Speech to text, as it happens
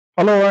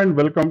Hello and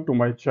welcome to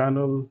my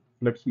channel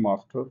Flex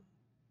Master.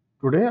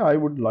 Today I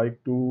would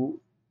like to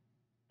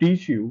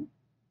teach you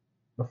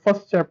the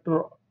first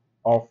chapter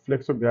of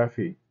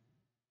flexography,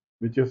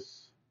 which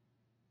is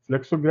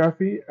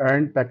flexography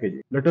and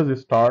packaging. Let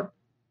us start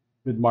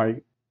with my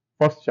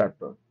first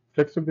chapter,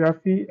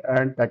 flexography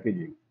and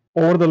packaging.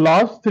 Over the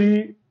last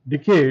 3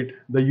 decades,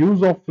 the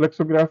use of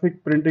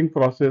flexographic printing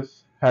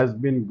process has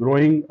been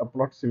growing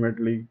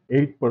approximately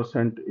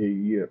 8% a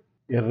year,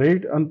 a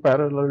rate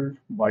unparalleled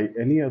by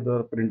any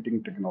other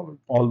printing technology.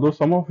 Although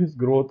some of its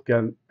growth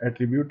can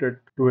attributed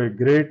to a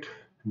great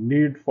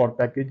need for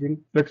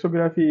packaging,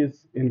 flexography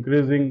is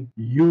increasing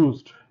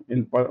used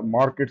in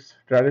markets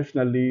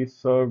traditionally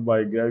served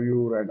by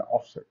gravure and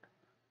offset.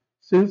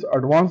 Since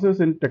advances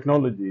in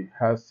technology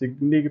has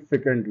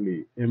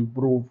significantly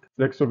improved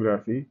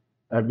flexography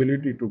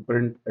ability to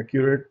print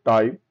accurate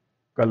type,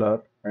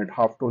 color, and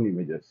halftone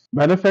images.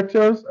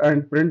 Manufacturers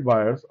and print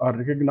buyers are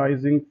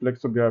recognizing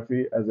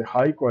flexography as a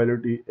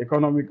high-quality,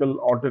 economical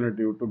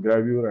alternative to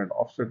gravure and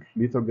offset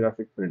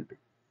lithographic printing.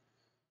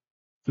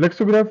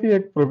 Flexography, a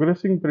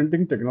progressing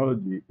printing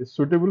technology, is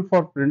suitable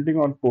for printing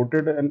on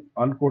coated and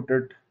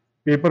uncoated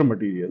paper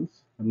materials,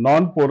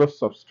 non-porous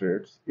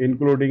substrates,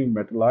 including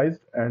metallized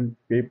and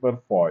paper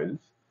foils,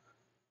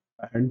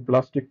 and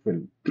plastic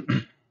film,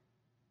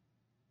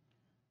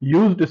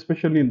 used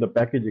especially in the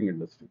packaging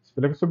industries.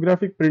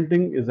 Flexographic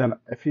printing is an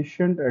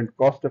efficient and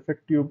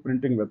cost-effective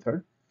printing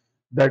method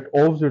that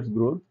owes its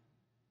growth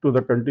to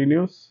the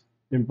continuous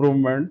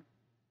improvement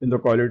in the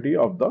quality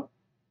of the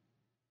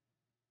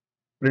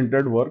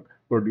printed work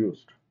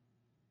produced.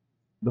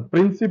 The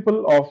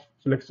principle of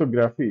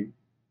flexography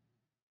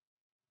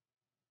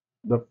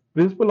The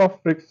principle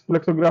of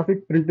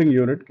flexographic printing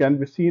unit can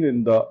be seen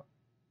in the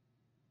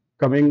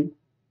coming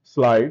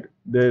slide.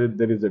 There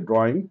is a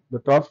drawing. The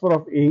transfer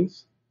of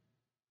inks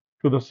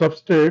to the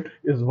substrate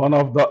is one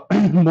of the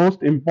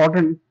most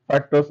important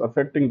factors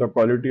affecting the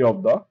quality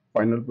of the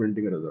final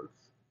printing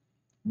results.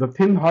 The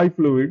thin, high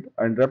fluid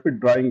and rapid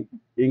drying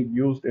ink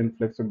used in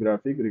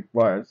flexographic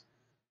requires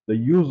the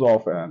use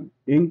of an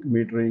ink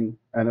metering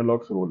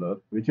analog roller,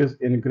 which is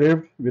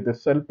engraved with a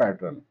cell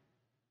pattern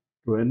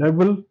to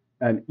enable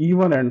an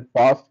even and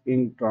fast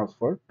ink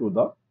transfer to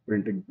the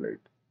printing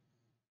plate.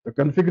 The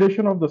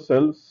configuration of the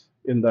cells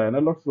in the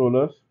analog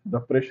rollers,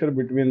 the pressure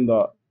between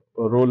the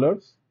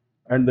rollers,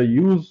 and the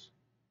use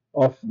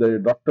of the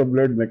doctor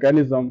blade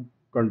mechanism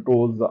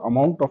controls the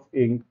amount of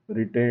ink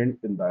retained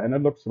in the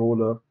analog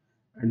roller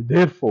and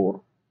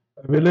therefore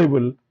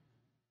available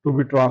to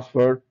be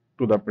transferred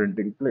to the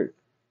printing plate.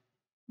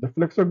 The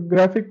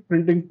flexographic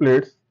printing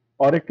plates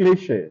or a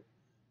cliche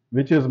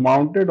which is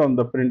mounted on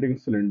the printing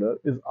cylinder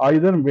is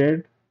either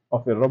made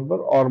of a rubber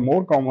or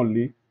more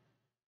commonly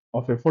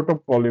of a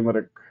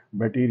photopolymeric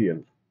material.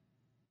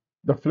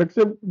 The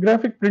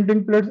flexographic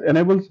printing plates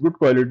enables good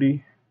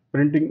quality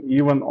printing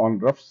even on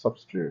rough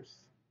substrates.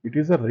 It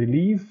is a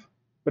relief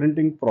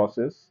printing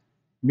process,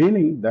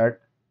 meaning that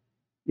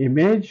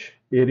image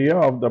area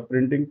of the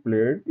printing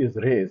plate is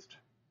raised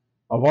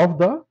above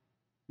the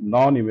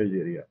non-image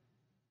area.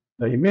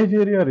 The image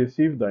area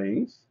receives the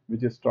inks,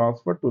 which is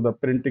transferred to the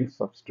printing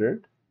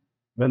substrate.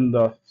 When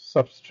the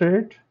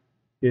substrate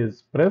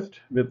is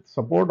pressed with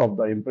support of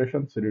the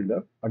impression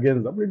cylinder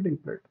against the printing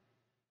plate.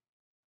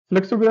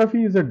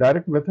 Flexography is a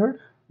direct method.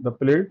 The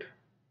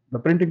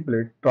printing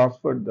plate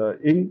transferred the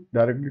ink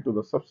directly to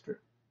the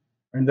substrate,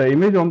 and the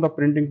image on the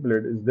printing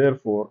plate is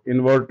therefore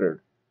inverted.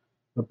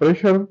 The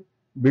pressure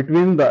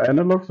between the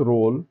analog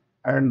roll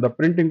and the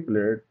printing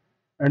plate,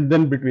 and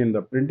then between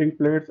the printing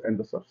plates and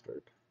the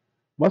substrate,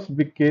 must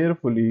be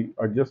carefully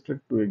adjusted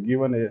to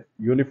given a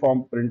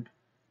uniform print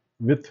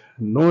with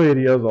no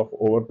areas of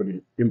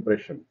over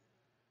impression.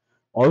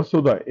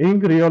 Also, the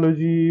ink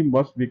rheology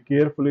must be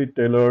carefully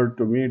tailored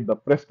to meet the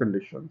press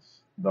conditions.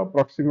 The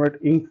approximate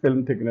ink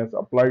film thickness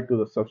applied to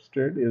the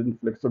substrate in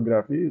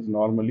flexography is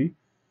normally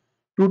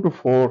 2 to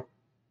 4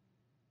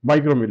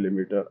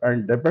 micromillimeter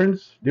and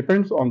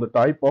depends on the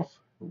type of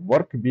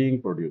work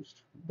being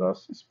produced, the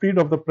speed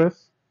of the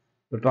press,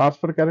 the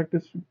transfer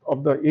characteristics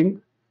of the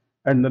ink,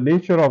 and the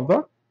nature of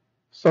the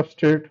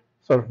substrate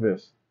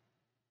surface.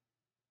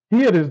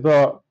 Here is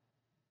the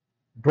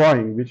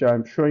drawing which I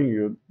am showing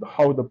you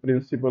how the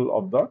principle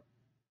of the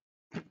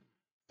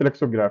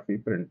flexography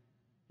print.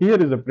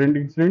 Here is a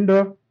printing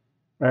cylinder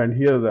and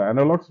here are the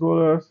analog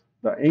rollers,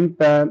 the ink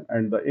pan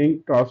and the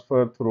ink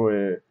transfer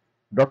through a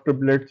doctor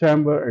blade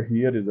chamber, and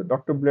here is a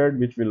doctor blade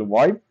which will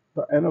wipe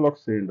the analog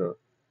cylinder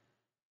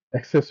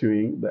excessive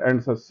ink,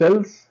 and the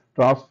cells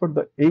transfer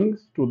the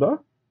inks to the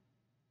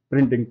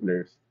printing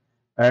plates,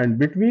 and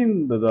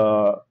between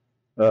the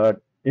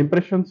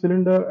impression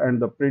cylinder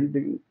and the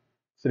printing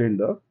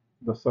cylinder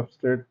the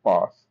substrate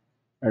pass,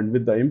 and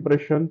with the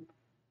impression,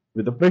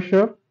 with the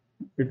pressure,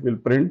 it will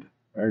print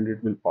and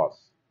it will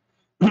pass.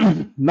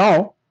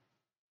 Now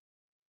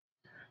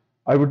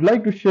I would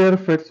like to share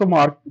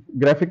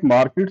flexographic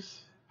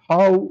markets,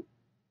 how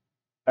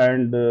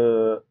and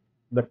the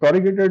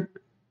corrugated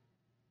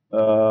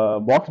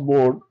box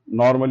board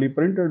normally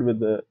printed with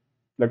the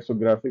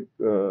flexographic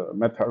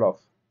method of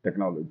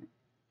technology.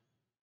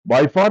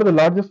 By far the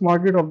largest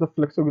market of the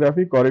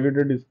flexography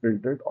corrugated is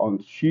printed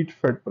on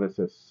sheet-fed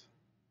presses.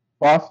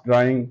 Fast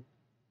drying,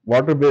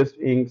 water-based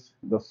inks,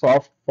 the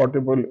soft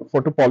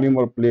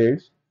photopolymer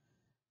plates,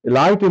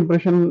 light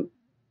impression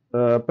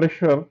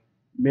pressure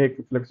make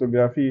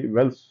flexography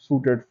well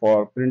suited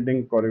for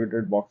printing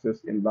corrugated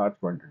boxes in large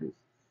quantities.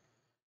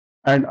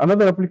 And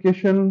another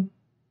application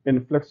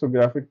in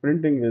flexographic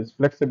printing is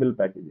flexible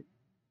packaging.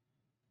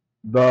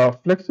 The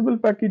flexible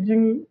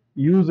packaging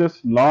uses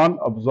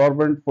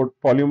non-absorbent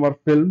polymer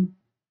film,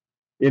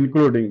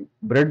 including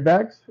bread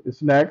bags,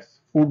 snacks,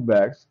 food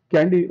bags,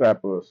 candy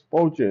wrappers,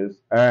 pouches,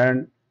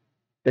 and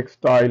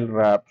textile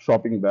wrap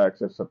shopping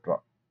bags, etc.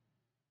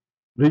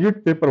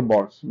 Rigid paper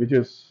box, which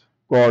is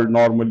called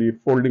normally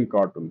folding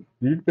carton.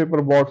 Rigid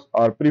paper box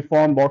are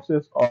preformed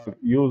boxes are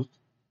used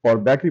for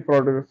bakery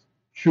products,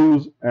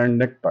 shoes, and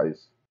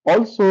neckties.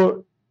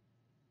 Also,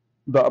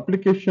 the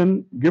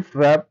application gift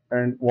wrap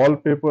and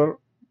wallpaper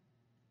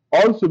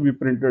also be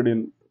printed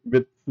in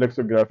with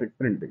flexographic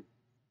printing.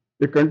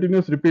 A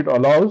continuous repeat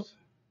allows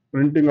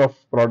printing of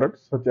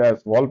products such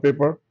as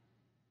wallpaper,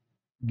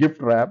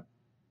 gift wrap,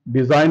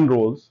 design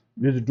rolls,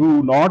 which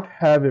do not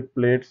have a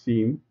plate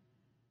seam,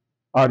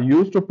 are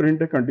used to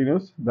print a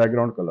continuous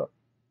background color.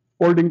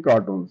 Folding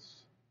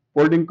cartons.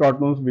 Folding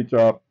cartons which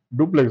are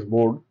duplex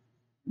board,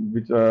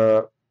 which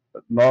are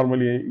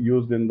normally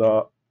used in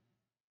the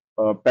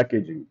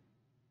packaging,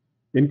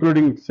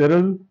 including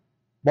cereal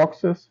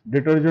boxes,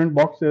 detergent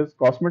boxes,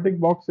 cosmetic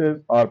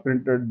boxes are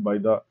printed by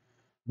the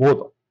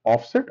both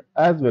offset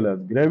as well as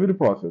gravure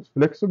process.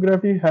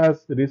 Flexography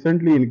has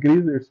recently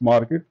increased its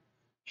market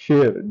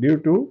share due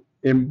to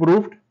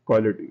improved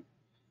quality.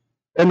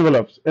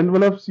 Envelopes.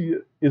 Envelopes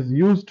is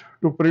used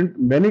to print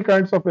many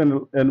kinds of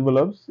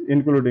envelopes,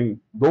 including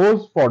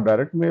those for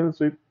direct mail,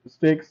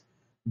 sweepstakes,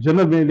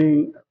 general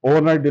mailing,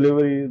 overnight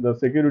delivery. The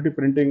security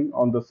printing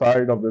on the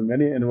side of the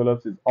many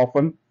envelopes is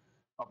often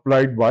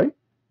applied by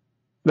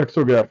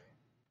flexography.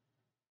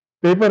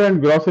 Paper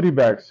and grocery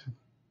bags.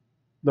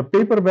 The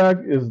paper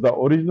bag is the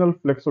original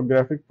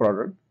flexographic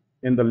product.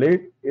 In the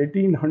late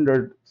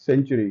 1800th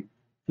century,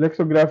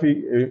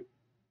 flexography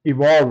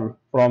evolved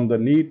from the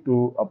need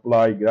to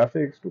apply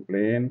graphics to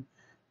plain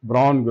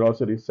brown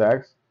grocery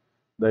sacks.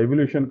 The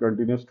evolution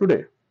continues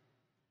today.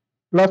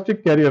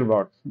 Plastic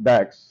carrier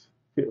bags.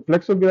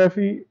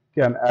 Flexography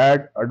can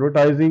add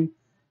advertising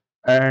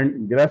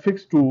and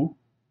graphics to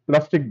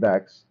plastic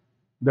bags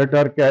that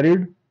are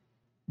carried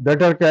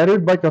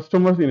by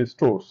customers in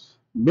stores.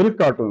 Milk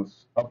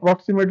cartons.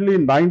 Approximately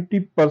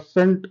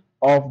 90%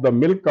 of the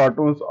milk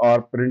cartons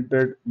are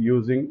printed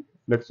using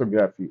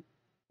flexography.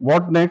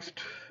 What next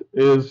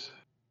is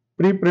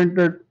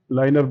pre-printed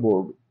liner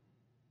board.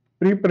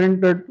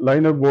 Pre-printed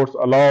liner boards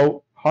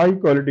allow high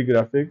quality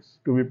graphics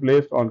to be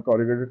placed on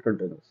corrugated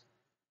containers.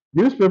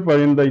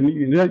 Newspaper in the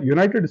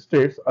United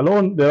States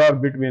alone, there are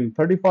between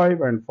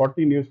 35 and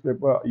 40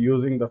 newspapers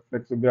using the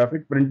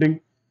flexographic printing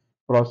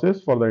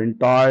process for the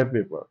entire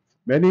paper.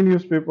 Many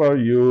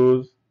newspapers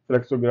use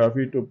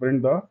flexography to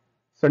print the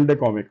Sunday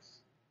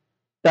comics.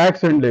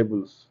 Tags and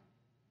labels.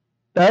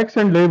 Tags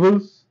and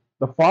labels,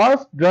 the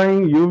fast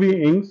drying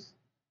UV inks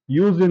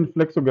used in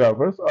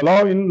flexographers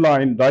allow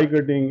inline die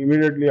cutting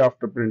immediately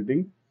after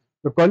printing.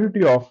 The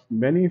quality of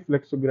many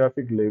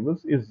flexographic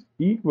labels is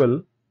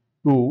equal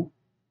to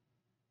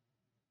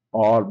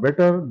or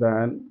better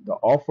than the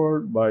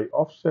offered by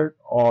offset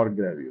or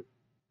gravure.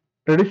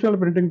 Traditional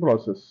printing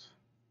process.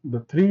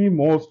 The three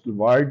most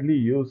widely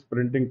used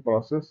printing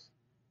process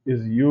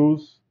is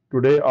used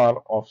today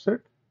are offset,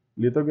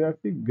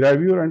 lithography,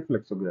 gravure, and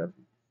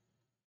flexography.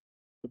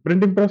 The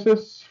printing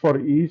process for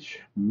each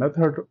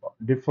method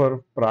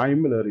differ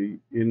primarily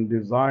in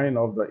design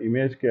of the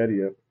image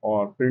carrier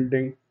or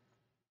printing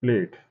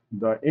plate,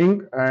 the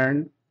ink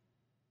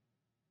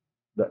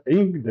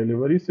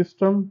delivery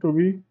system to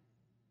be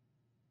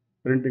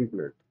printing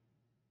plate.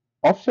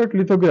 Offset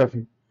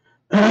lithography.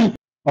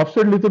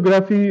 Offset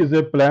lithography is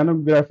a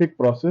planographic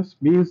process,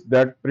 means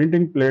that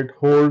printing plate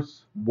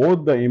holds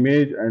both the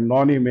image and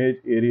non-image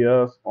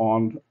areas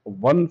on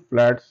one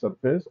flat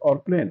surface or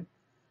plane.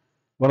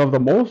 One of the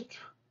most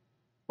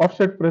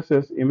offset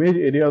presses, image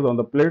areas on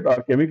the plate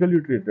are chemically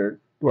treated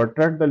to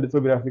attract the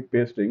lithographic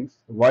pastings,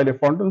 while a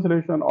fountain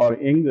solution or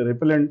ink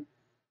repellent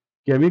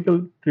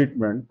chemical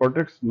treatment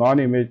protects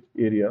non-image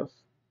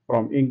areas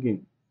from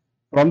inking.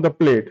 From the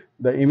plate,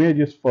 the image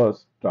is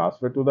first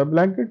transferred to the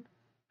blanket,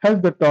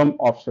 hence the term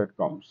offset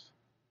comes,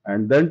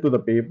 and then to the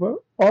paper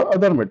or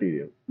other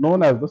material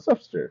known as the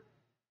substrate.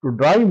 To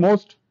dry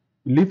most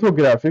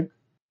lithographic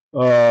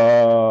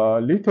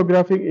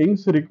lithographic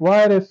inks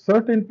require a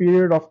certain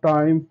period of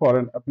time for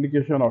an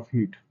application of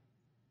heat.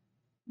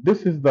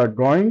 This is the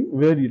drawing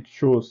where it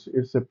shows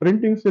it's a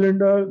printing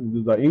cylinder,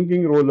 the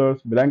inking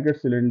rollers, blanket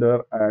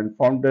cylinder, and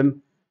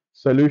fountain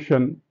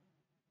solution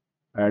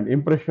and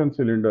impression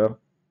cylinder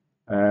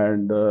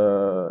and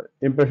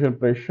impression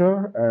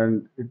pressure,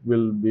 and it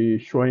will be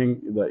showing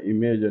the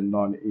image and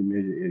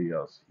non-image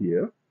areas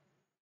here.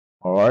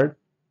 All right.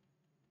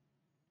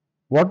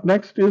 What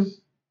next is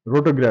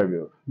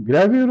rotogravure.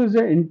 Gravure is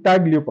an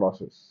intaglio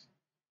process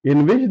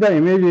in which the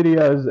image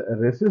area is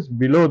recessed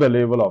below the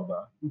level of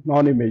the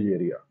non-image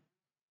area.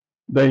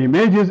 The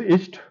image is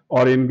etched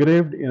or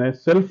engraved in a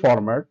cell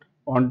format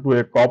onto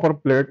a copper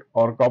plate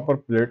or copper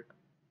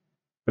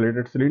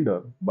plated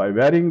cylinder. By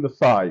varying the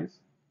size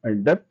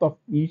and depth of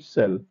each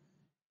cell,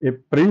 a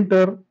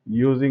printer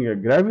using a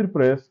gravure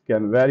press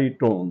can vary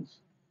tones.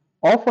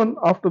 Often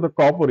after the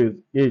copper is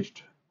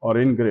etched or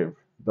engraved,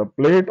 the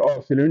plate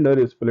or cylinder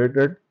is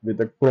plated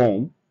with a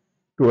chrome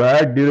to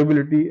add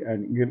durability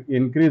and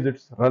increase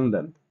its run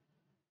length.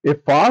 A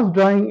fast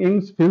drying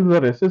ink fills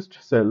the recessed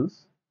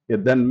cells. A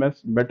then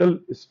metal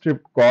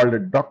strip called a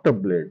doctor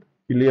blade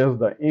clears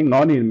the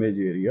non-image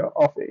area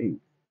of the ink,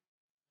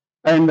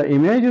 and the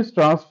image is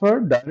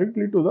transferred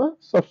directly to the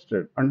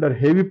substrate under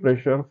heavy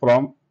pressure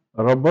from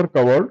a rubber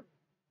covered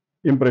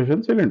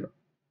impression cylinder.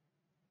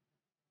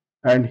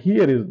 And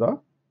here is the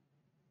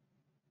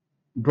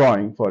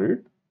drawing for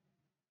it,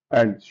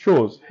 and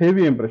shows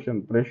heavy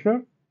impression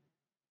pressure,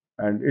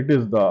 and it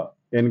is the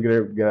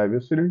engraved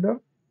gravure cylinder.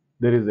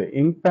 There is a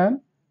ink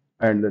pan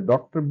and the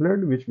doctor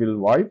blade which will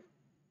wipe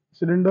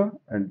cylinder,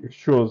 and it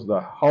shows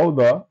the how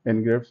the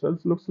engraved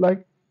cells looks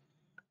like,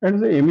 and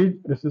the image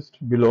resist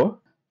below.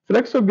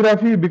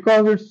 Flexography,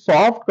 because its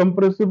soft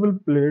compressible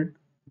plate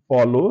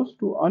follows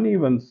to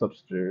uneven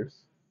substrates.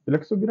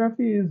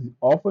 Flexography is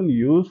often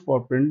used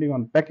for printing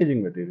on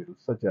packaging materials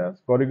such as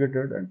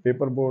corrugated and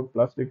paperboard,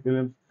 plastic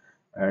films,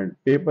 and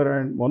paper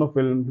and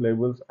monofilm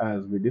labels,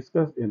 as we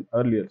discussed in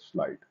earlier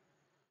slide.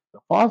 The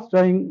fast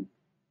drying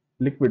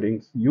liquid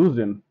inks used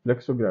in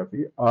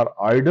flexography are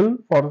ideal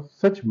for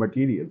such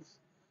materials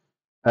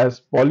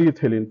as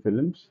polyethylene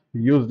films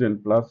used in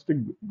plastic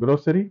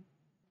grocery.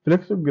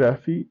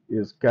 Flexography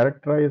is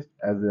characterized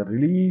as a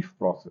relief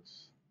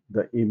process.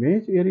 The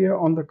image area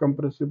on the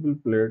compressible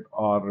plate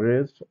are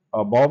raised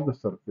above the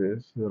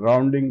surface,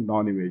 rounding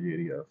non-image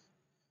areas.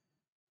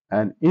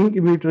 An ink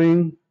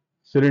emitting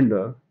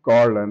cylinder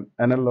called an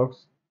analog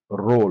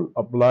roll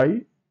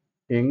apply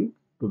ink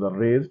to the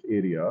raised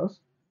areas.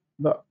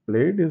 The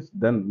plate is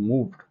then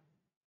moved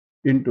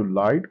into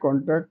light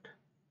contact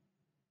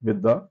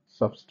with the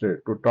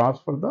substrate to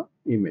transfer the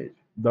image.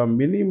 The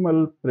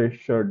minimal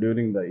pressure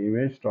during the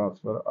image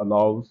transfer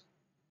allows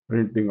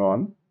printing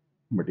on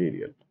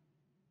material.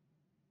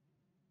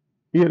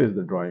 Here is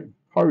the drawing,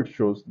 how it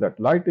shows that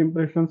light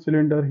impression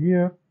cylinder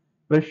here,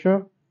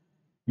 pressure.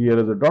 Here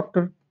is a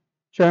doctor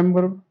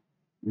chamber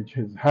which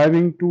is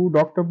having two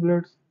doctor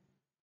blades,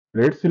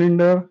 plate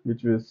cylinder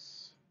which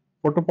is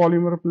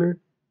photopolymer plate,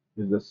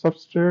 is the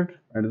substrate,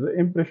 and the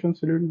impression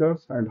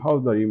cylinders, and how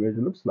the image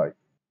looks like.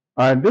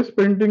 And this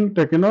printing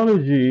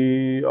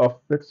technology of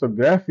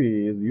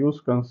flexography is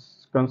used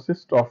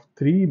consists of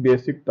three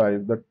basic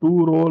types: the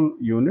two-roll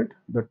unit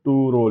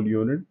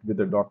with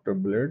a doctor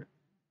blade,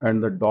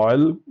 and the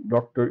dual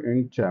doctor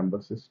ink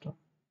chamber system.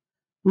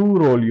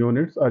 Two-roll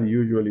units are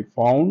usually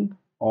found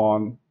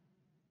on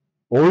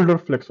older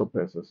flexo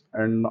presses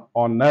and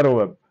on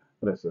narrower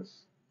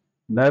presses.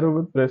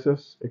 Narrower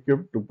presses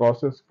equipped to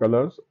process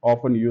colors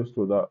often used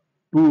to the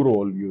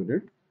two-roll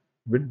unit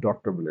with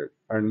doctor blade,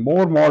 and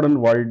more modern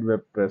wide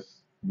web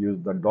press use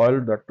the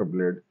dual doctor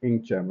blade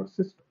ink chamber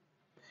system.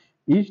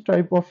 Each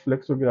type of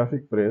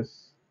flexographic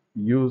press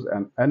use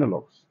an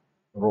analog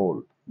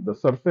roll. The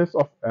surface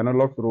of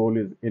analog roll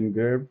is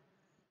engraved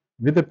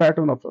with a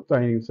pattern of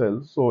tiny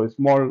cells so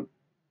small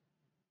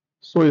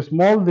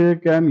they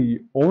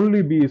can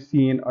only be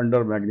seen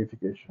under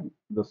magnification.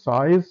 The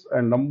size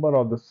and number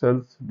of the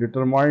cells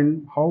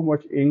determine how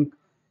much ink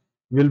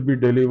will be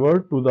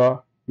delivered to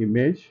the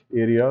image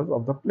areas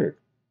of the plate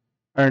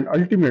and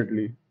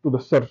ultimately to the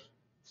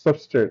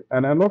substrate.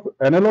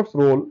 Analog's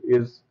role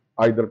is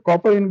either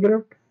copper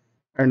engraved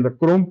and the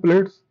chrome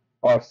plates,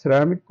 or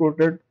ceramic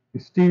coated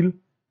steel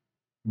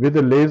with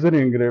a laser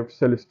engraved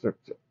cell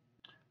structure.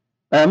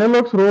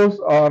 Analog's rows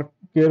are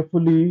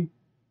carefully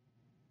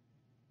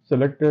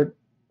selected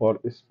for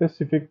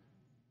specific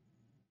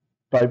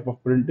type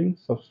of printing,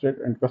 substrate,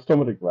 and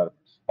customer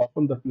requirements.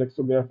 Often the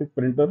flexographic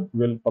printer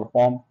will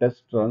perform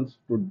test runs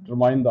to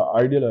determine the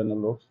ideal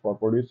analogs for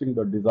producing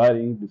the desired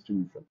ink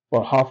distribution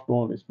for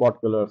halftone, spot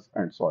colors,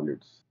 and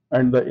solids.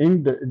 And the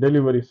ink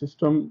delivery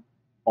system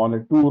on a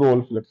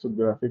two-roll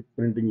flexographic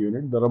printing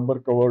unit, the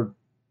rubber-covered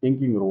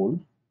inking roll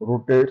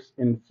rotates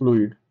in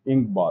fluid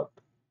ink bath,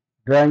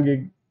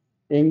 drying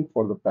ink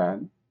for the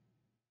pan,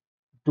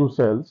 two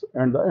cells,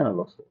 and the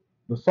analog cell.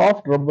 The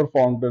soft rubber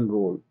fountain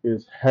roll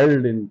is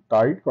held in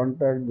tight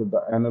contact with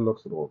the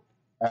analog's roll.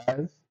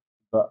 As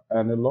the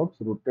analog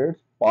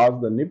rotates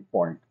past the nip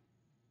point,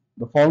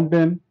 the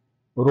fountain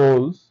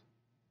rolls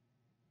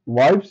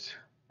wipes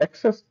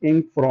excess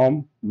ink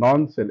from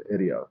non-cell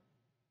area.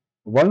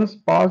 Once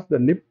past the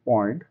nip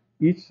point,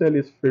 each cell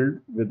is filled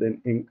with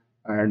an ink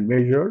and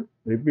measured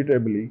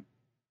repeatably.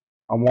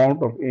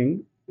 Amount of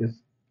ink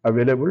is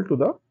available to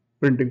the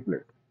printing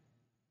plate.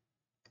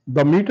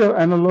 The meter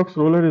analog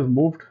roller is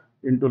moved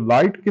into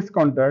light kiss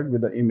contact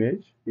with the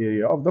image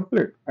area of the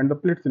plate, and the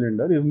plate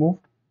cylinder is moved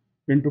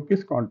into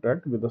kiss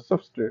contact with the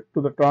substrate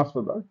to the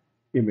transfer the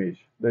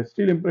image. The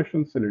steel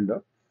impression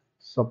cylinder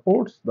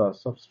supports the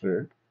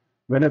substrate.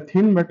 When a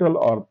thin metal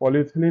or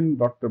polyethylene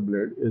doctor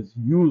blade is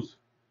used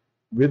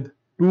with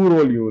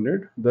two-roll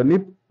unit, the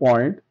nip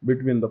point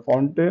between the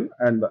fountain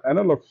and the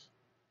analog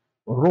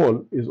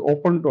roll is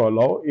open to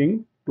allow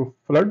ink to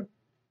flood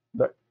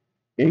the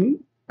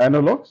ink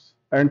analogs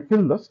and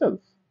fill the cells.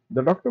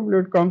 The doctor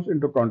blade comes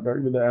into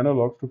contact with the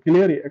analogs to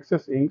clear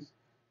excess inks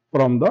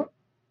from the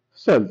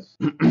cells.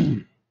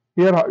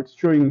 Here it's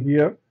showing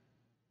here,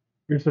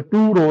 it's a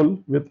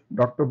two-roll with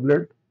doctor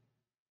blade.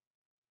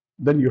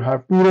 Then you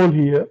have two-roll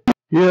here.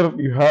 Here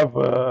you have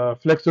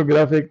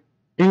flexographic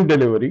ink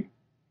delivery,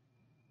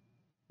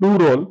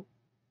 two-roll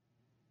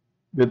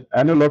with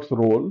analogs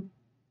roll,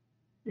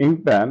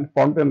 ink pan,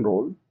 fountain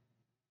roll,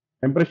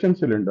 impression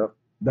cylinder.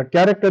 The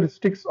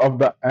characteristics of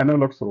the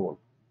analogs roll.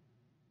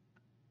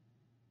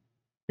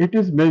 It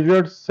is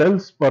measured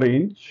cells per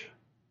inch,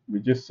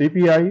 which is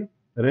CPI,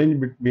 range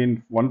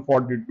between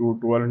 140 to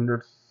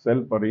 1200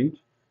 cell per inch.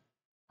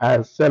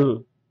 As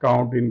cell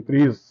count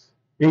increase,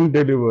 ink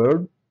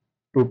delivered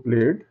to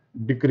plate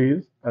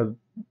decrease. As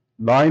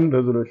line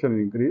resolution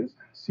increase,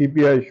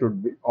 CPI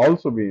should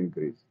also be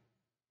increased.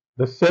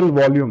 The cell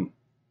volume.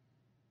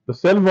 The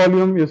cell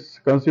volume is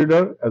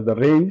considered as the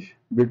range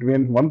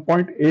between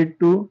 1.8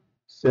 to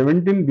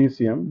 17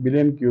 BCM,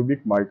 billion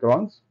cubic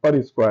microns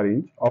per square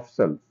inch of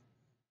cells.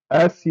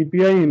 As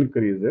CPI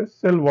increases,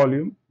 cell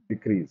volume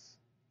decreases,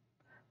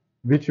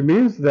 which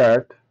means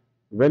that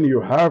when you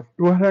have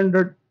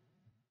 200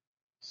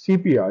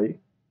 CPI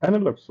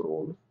analog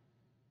rolls,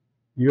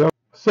 your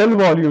cell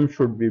volume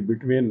should be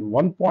between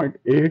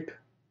 1.8,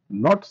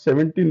 not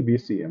 17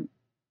 BCM,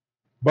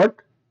 but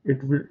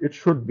it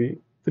should be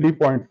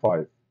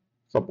 3.5,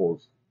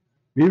 suppose.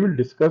 We will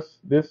discuss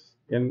this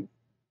in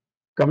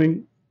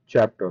coming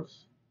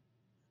chapters.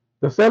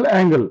 The cell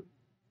angle.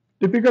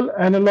 Typical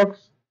analog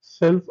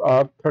cells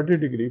are 30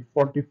 degree,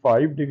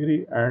 45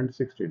 degree and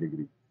 60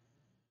 degree.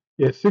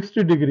 A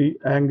 60-degree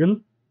angle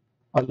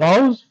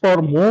allows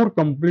for more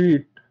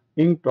complete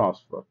ink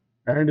transfer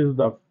and is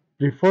the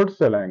preferred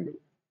cell angle.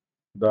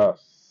 The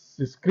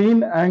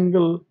screen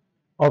angle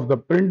of the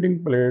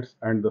printing plates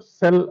and the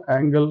cell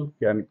angle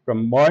can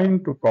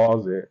combine to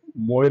cause a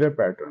moire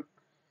pattern.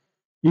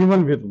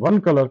 Even with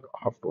one color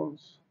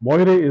halftones,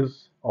 moire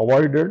is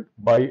avoided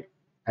by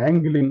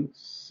angling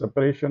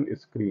separation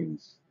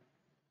screens.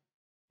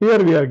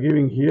 Here we are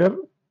giving here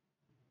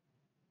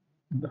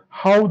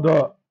how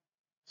the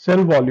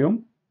cell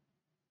volume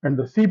and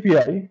the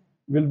CPI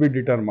will be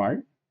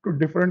determined to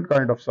different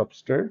kind of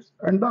substrates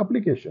and the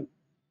application.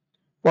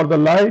 For the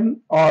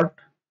line art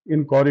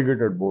in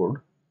corrugated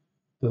board,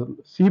 the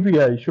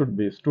CPI should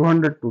be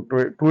 200 to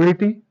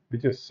 280,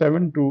 which is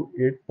 7 to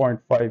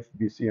 8.5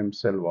 BCM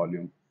cell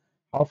volume.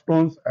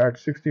 Halftones at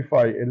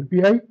 65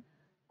 LPI,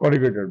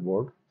 corrugated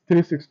board,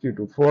 360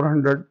 to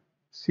 400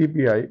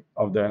 CPI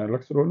of the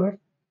analog roller,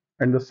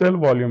 and the cell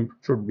volume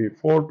should be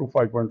 4 to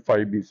 5.5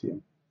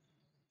 BCM.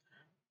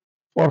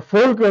 For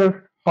full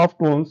color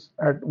halftones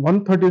at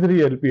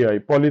 133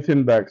 LPI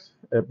polythene bags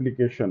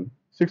application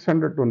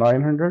 600 to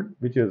 900,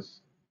 which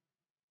is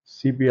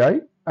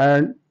CPI,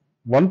 and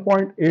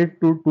 1.8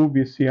 to 2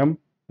 BCM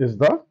is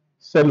the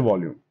cell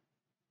volume.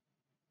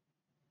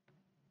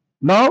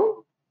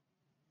 Now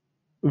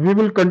we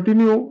will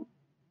continue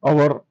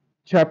our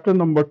chapter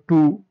number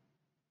 2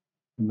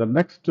 in the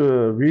next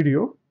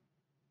video,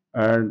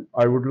 and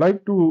I would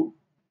like to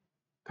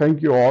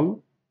thank you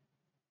all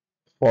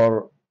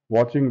for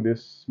watching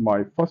this,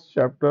 my first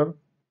chapter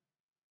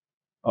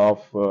of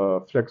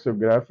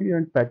flexography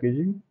and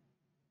packaging,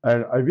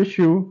 and I wish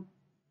you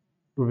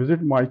to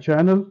visit my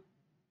channel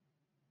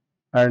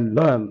and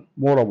learn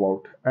more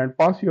about and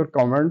pass your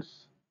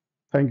comments.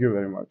 Thank you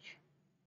very much.